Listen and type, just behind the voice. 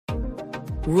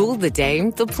Rule the day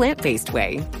the plant-based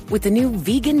way with the new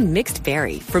vegan mixed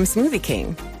berry from Smoothie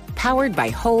King. Powered by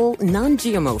whole,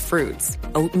 non-GMO fruits,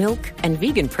 oat milk, and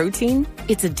vegan protein,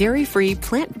 it's a dairy-free,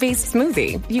 plant-based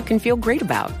smoothie you can feel great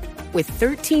about. With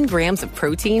 13 grams of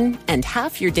protein and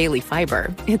half your daily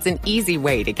fiber, it's an easy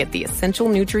way to get the essential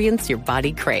nutrients your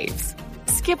body craves.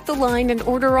 Skip the line and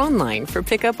order online for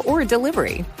pickup or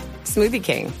delivery. Smoothie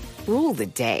King. Rule the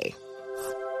day.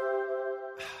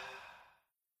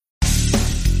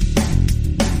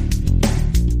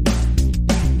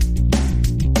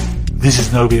 This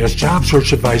is No BS Job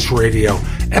Search Advice Radio,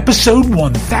 episode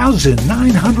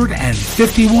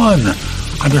 1951.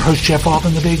 I'm your host, Jeff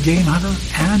Altman, the Big Game Hunter,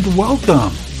 and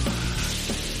welcome.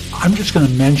 I'm just going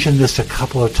to mention this a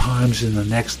couple of times in the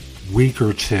next week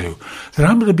or two, that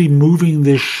I'm going to be moving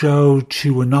this show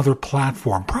to another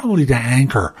platform, probably to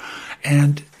Anchor.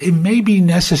 And it may be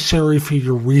necessary for you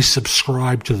to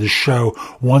resubscribe to the show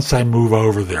once I move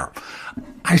over there.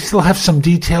 I still have some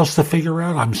details to figure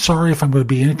out. I'm sorry if I'm going to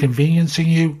be inconveniencing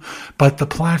you, but the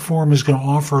platform is going to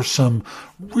offer some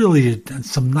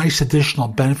nice additional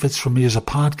benefits for me as a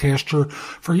podcaster.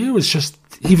 For you, it's just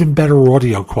even better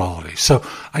audio quality. So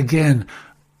again,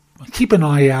 keep an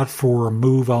eye out for a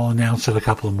move. I'll announce it a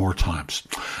couple of more times.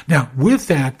 Now, with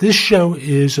that, this show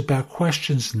is about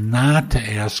questions not to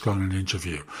ask on an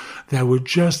interview that would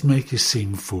just make you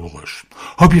seem foolish.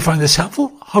 Hope you find this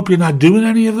helpful. Hope you're not doing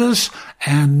any of this,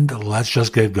 and let's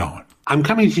just get going. I'm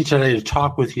coming to you today to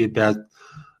talk with you about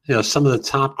some of the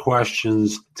top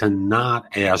questions to not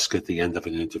ask at the end of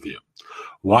an interview.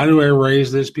 Why do I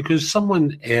raise this? Because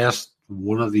someone asked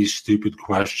one of these stupid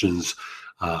questions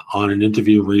on an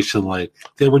interview recently.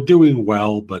 They were doing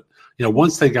well, but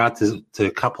once they got to a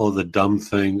couple of the dumb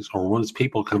things, or once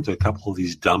people come to a couple of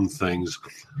these dumb things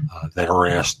that are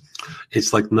asked,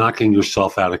 it's like knocking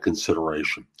yourself out of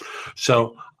consideration.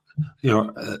 So,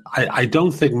 I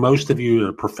don't think most of you at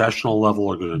a professional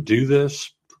level are going to do this,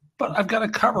 but I've got to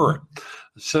cover it.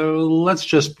 So let's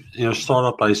just start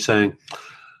off by saying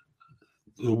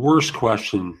the worst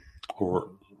question or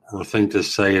thing to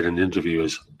say at an interview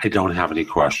is, I don't have any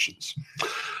questions.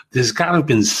 There's got to have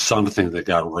been something that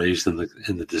got raised in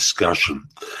the discussion,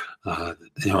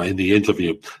 in the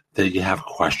interview that you have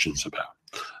questions about.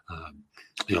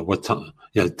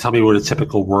 Tell me what a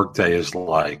typical workday is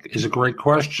like is a great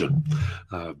question.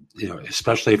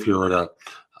 Especially if you're at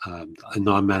a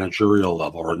non-managerial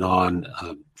level or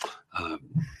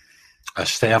a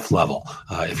staff level,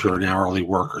 if you're an hourly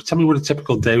worker. Tell me what a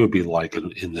typical day would be like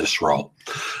in this role.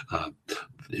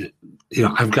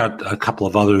 I've got a couple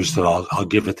of others that I'll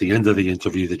give at the end of the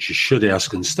interview that you should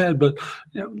ask instead, but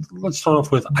let's start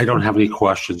off with, I don't have any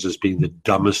questions as being the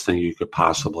dumbest thing you could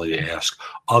possibly ask,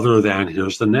 other than,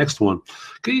 here's the next one.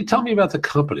 Can you tell me about the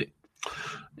company?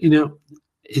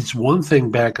 It's one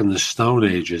thing back in the Stone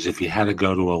Ages if you had to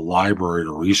go to a library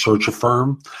to research a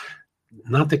firm.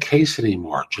 Not the case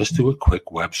anymore. Just do a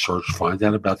quick web search, find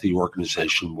out about the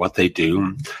organization, what they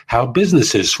do, how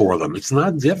business is for them. It's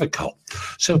not difficult.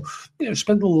 So,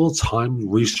 spend a little time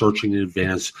researching in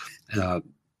advance,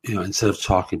 instead of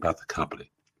talking about the company,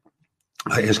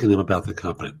 asking them about the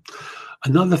company.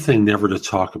 Another thing never to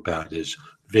talk about is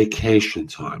vacation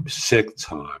time, sick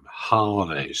time,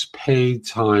 holidays, paid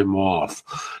time off,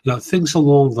 things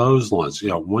along those lines.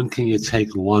 When can you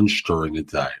take lunch during a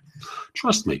day?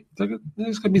 Trust me,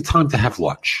 there's going to be time to have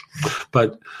lunch.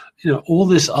 But, all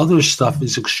this other stuff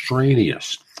is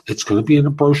extraneous. It's going to be in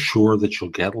a brochure that you'll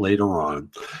get later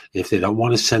on. If they don't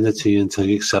want to send it to you until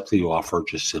you accept the offer,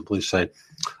 just simply say,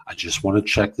 I just want to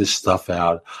check this stuff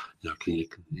out. Can you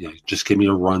just give me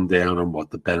a rundown on what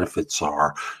the benefits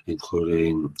are,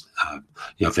 including,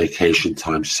 vacation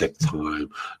time, sick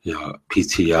time,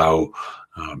 PTO,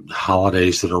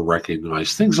 holidays that are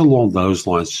recognized, things along those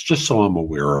lines, just so I'm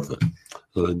aware of it.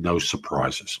 So no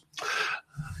surprises.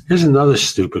 Here's another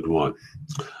stupid one.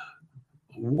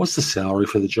 What's the salary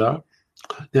for the job?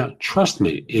 Now, trust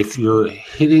me, if you're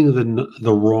hitting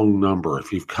the wrong number,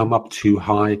 if you've come up too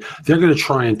high, they're going to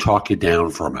try and talk you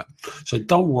down from it. So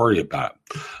don't worry about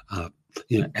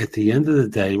it. At the end of the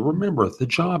day, remember, the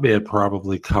job ad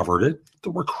probably covered it.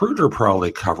 The recruiter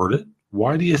probably covered it.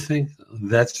 Why do you think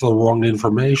that's the wrong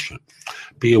information?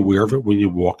 Be aware of it when you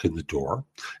walk in the door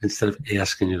instead of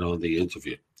asking it on the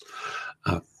interview.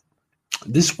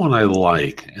 This one I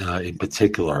like in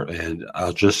particular, and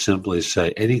I'll just simply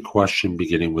say any question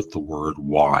beginning with the word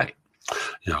why.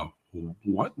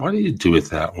 Why do you do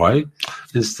it that way?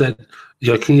 Instead,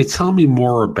 can you tell me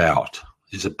more about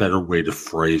is a better way to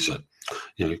phrase it.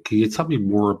 Can you tell me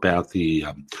more about the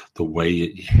way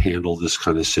you handle this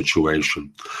kind of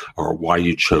situation, or why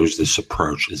you chose this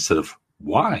approach instead of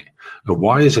why.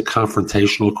 Why is a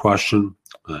confrontational question.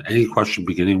 Any question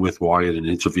beginning with why in an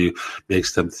interview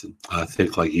makes them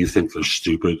think like you think they're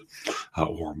stupid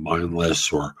or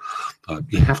mindless, or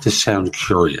you have to sound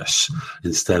curious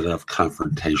instead of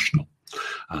confrontational.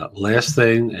 Last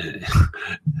thing,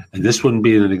 and this wouldn't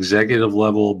be at an executive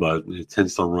level, but it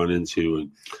tends to run into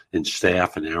in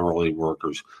staff and hourly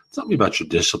workers. Tell me about your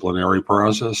disciplinary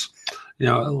process.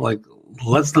 Like,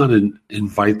 let's not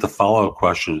invite the follow-up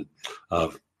question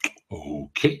of,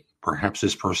 okay, perhaps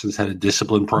this person's had a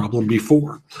discipline problem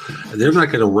before. They're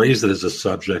not going to raise it as a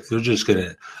subject. They're just going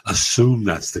to assume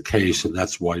that's the case, and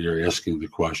that's why you're asking the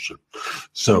question.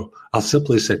 So I'll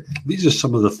simply say, these are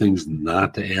some of the things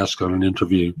not to ask on an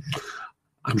interview.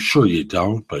 I'm sure you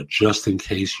don't, but just in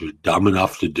case you're dumb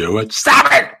enough to do it,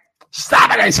 stop it!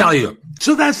 Stop it, I tell you.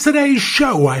 So that's today's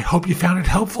show. I hope you found it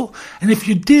helpful. And if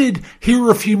you did, here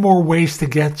are a few more ways to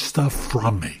get stuff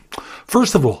from me.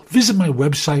 First of all, visit my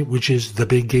website, which is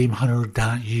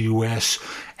thebiggamehunter.us.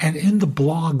 And in the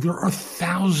blog, there are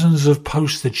thousands of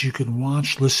posts that you can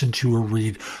watch, listen to, or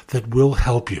read that will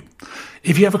help you.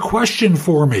 If you have a question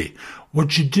for me,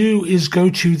 what you do is go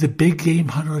to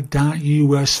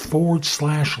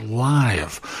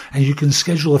thebiggamehunter.us/live, and you can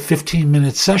schedule a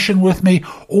 15-minute session with me,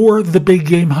 or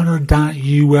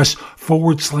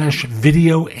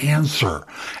thebiggamehunter.us/video answer.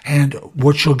 And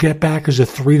what you'll get back is a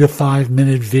 3 to 5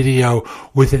 minute video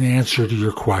with an answer to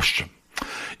your question.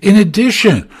 In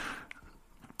addition,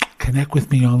 connect with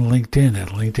me on LinkedIn at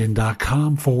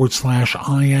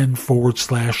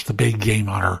linkedin.com/IN/The Big Game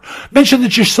Hunter. Mention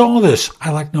that you saw this.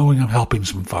 I like knowing I'm helping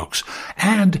some folks.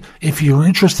 And if you're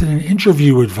interested in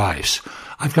interview advice,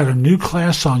 I've got a new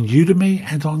class on Udemy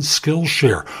and on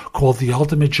Skillshare called the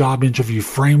Ultimate Job Interview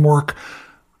Framework.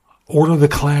 Order the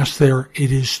class there.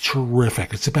 It is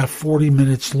terrific. It's about 40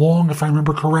 minutes long, if I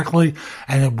remember correctly,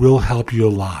 and it will help you a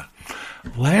lot.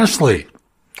 Lastly,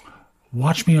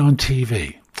 watch me on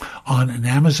TV. On an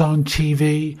Amazon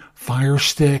TV, Fire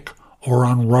Stick, or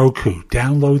on Roku.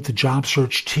 Download the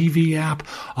JobSearch TV app.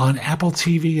 On Apple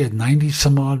TV at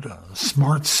 90-some-odd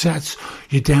smart sets,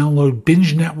 you download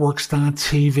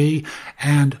BingeNetworks.tv,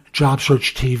 and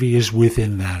JobSearch TV is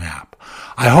within that app.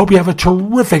 I hope you have a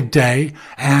terrific day,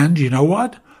 and you know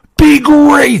what? Be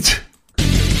great!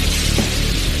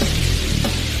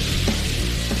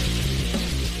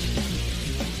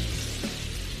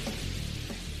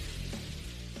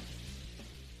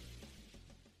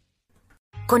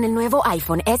 Con el nuevo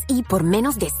iPhone SE por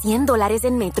menos de $100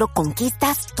 en Metro,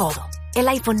 conquistas todo. El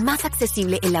iPhone más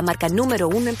accesible en la marca número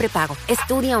 1 en prepago.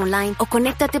 Estudia online o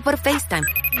conéctate por FaceTime.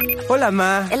 Hola,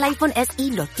 ma. El iPhone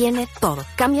SE lo tiene todo.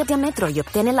 Cámbiate a Metro y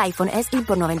obtén el iPhone SE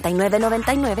por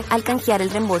 $99.99 al canjear el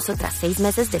reembolso tras 6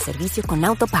 meses de servicio con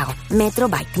autopago. Metro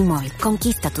by T-Mobile.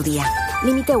 Conquista tu día.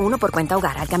 Límite 1 por cuenta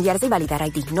hogar al cambiarse y validar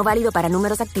ID. No válido para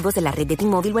números activos de la red de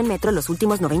T-Mobile o en Metro los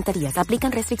últimos 90 días.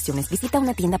 Aplican restricciones. Visita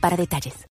una tienda para detalles.